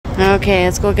Okay,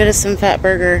 let's go get us some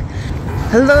Fatburger.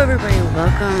 Hello everybody,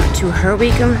 welcome to Her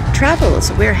Weekend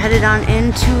Travels. We're headed on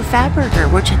into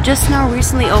Fatburger, which just now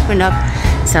recently opened up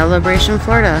Celebration,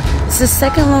 Florida. It's the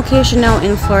second location now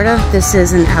in Florida. This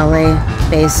is an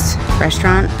LA-based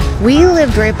restaurant. We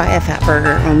lived right by a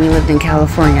Fatburger when we lived in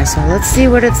California, so let's see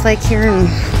what it's like here in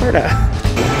Florida.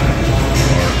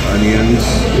 Onions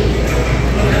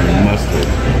and mustard.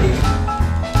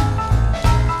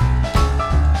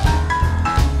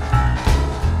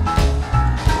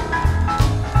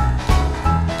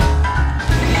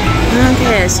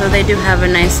 Okay, so they do have a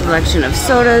nice selection of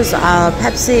sodas,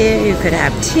 Pepsi, you could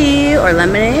have tea or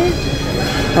lemonade.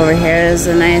 Over here is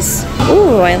a nice,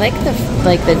 ooh, I like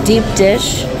the deep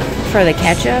dish for the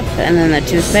ketchup and then the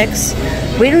toothpicks.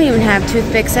 We don't even have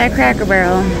toothpicks at Cracker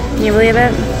Barrel, can you believe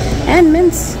it? And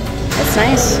mints, that's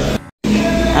nice.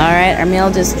 Alright, our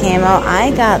meal just came out.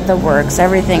 I got the works,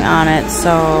 everything on it,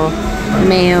 so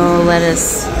mayo,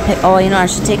 lettuce, oh, you know, I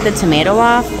should take the tomato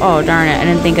off. Oh, darn it, I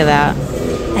didn't think of that.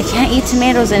 I can't eat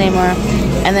tomatoes anymore.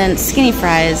 And then skinny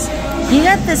fries. He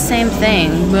got the same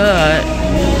thing, but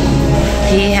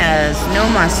he has no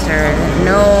mustard,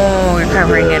 no, we're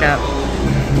covering it up.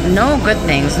 No good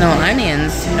things, no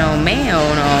onions, no mayo,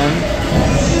 no.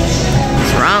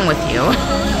 What's wrong with you?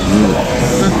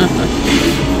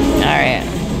 Alright.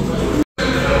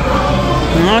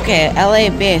 Okay, LA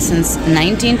based since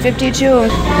 1952.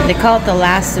 They call it the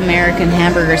last American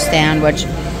hamburger stand, which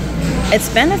it's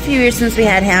been a few years since we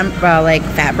had like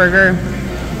Fatburger.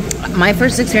 My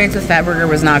first experience with Fatburger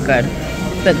was not good,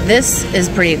 but this is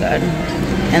pretty good.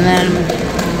 And then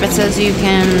it says you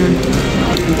can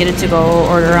get it to go,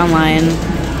 order online,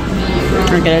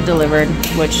 or get it delivered,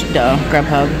 which, duh,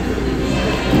 Grubhub.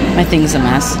 My thing's a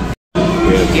mess.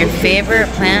 Your favorite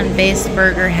plant-based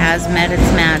burger has met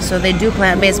its match. So they do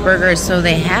plant-based burgers, so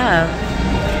they have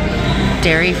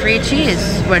dairy-free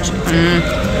cheese, which,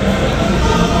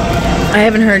 I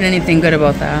haven't heard anything good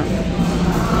about that.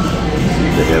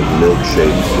 They have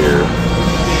milkshakes here.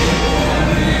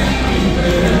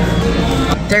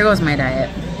 There goes my diet.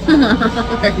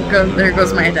 there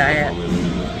goes my diet.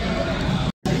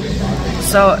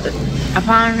 So,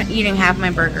 upon eating half my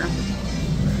burger,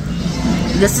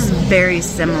 this is very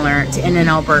similar to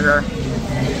In-N-Out Burger.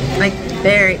 Like,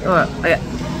 very,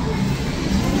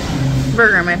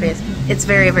 burger in my face. It's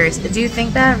very, very, do you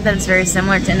think that it's very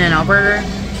similar to In-N-Out Burger?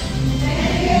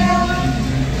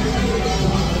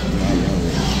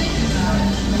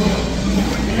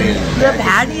 The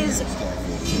patties,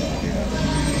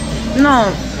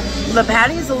 no, the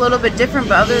patty is a little bit different,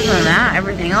 but other than that,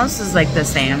 everything else is like the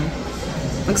same.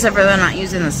 Except for they're not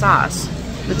using the sauce.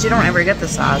 But you don't ever get the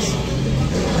sauce.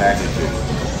 Packaging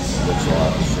looks a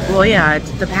lot the same. Well, yeah,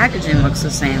 the packaging looks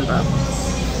the same, but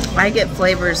I get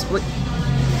flavors.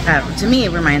 To me,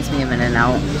 it reminds me of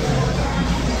In-N-Out.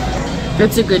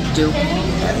 It's a good dupe.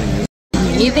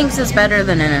 He thinks it's better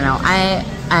than In-N-Out. I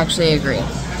actually agree.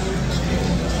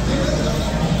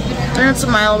 And it's a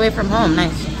mile away from home.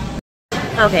 Nice.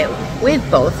 Okay, we've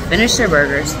both finished our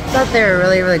burgers. Thought they were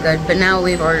really, really good, but now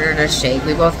we've ordered a shake.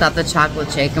 We both got the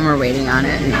chocolate shake and we're waiting on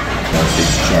it.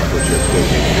 Chocolate chip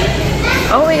cookie.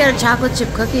 Oh, we got a chocolate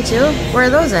chip cookie too? Where are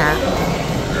those at?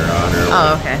 They're on her.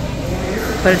 Oh, okay.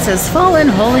 But it says, fall in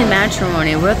holy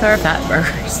matrimony with our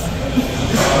Fatburgers.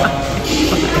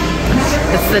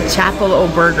 It's the Chapel O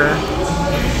Burger.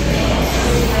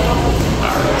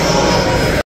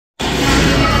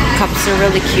 Cups are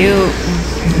really cute.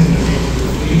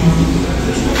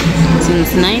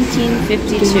 Since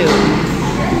 1952.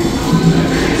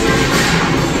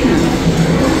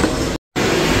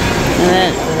 And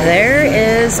then there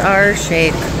is our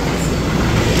shake.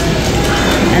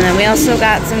 And then we also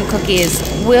got some cookies.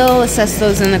 We'll assess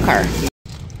those in the car.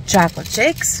 Chocolate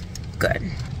shakes, good.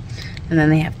 And then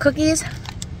they have cookies.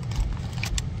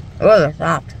 Oh, they're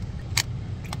soft.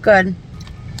 Good.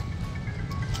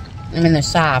 I mean, they're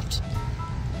soft.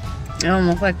 They don't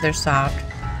look like they're soft.